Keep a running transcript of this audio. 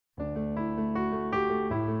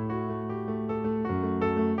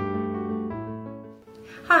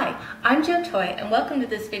Hi, I'm Toye, and welcome to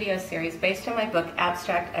this video series based on my book,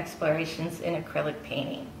 Abstract Explorations in Acrylic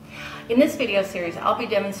Painting. In this video series, I'll be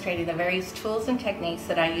demonstrating the various tools and techniques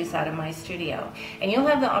that I use out of my studio, and you'll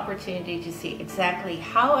have the opportunity to see exactly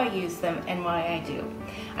how I use them and why I do.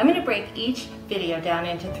 I'm going to break each video down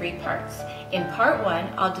into 3 parts. In part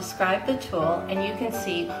 1, I'll describe the tool and you can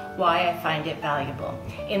see why I find it valuable.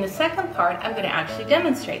 In the second part, I'm going to actually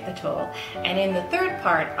demonstrate the tool, and in the third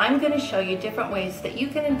part, I'm going to show you different ways that you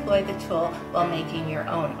can employ the tool while making your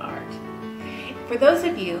own art. For those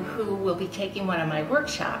of you who will be taking one of my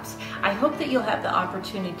workshops, I hope that you'll have the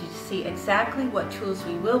opportunity to see exactly what tools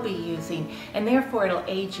we will be using, and therefore it'll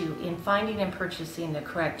aid you in finding and purchasing the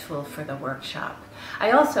correct tool for the workshop.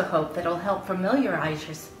 I also hope that it'll help familiarize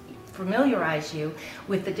you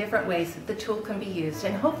with the different ways that the tool can be used,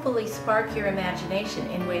 and hopefully spark your imagination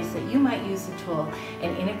in ways that you might use the tool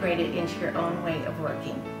and integrate it into your own way of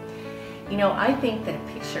working. You know, I think that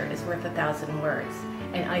a picture is worth 1,000 words,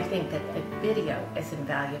 and I think that a video is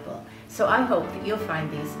invaluable. So I hope that you'll find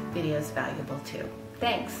these videos valuable too.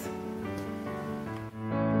 Thanks.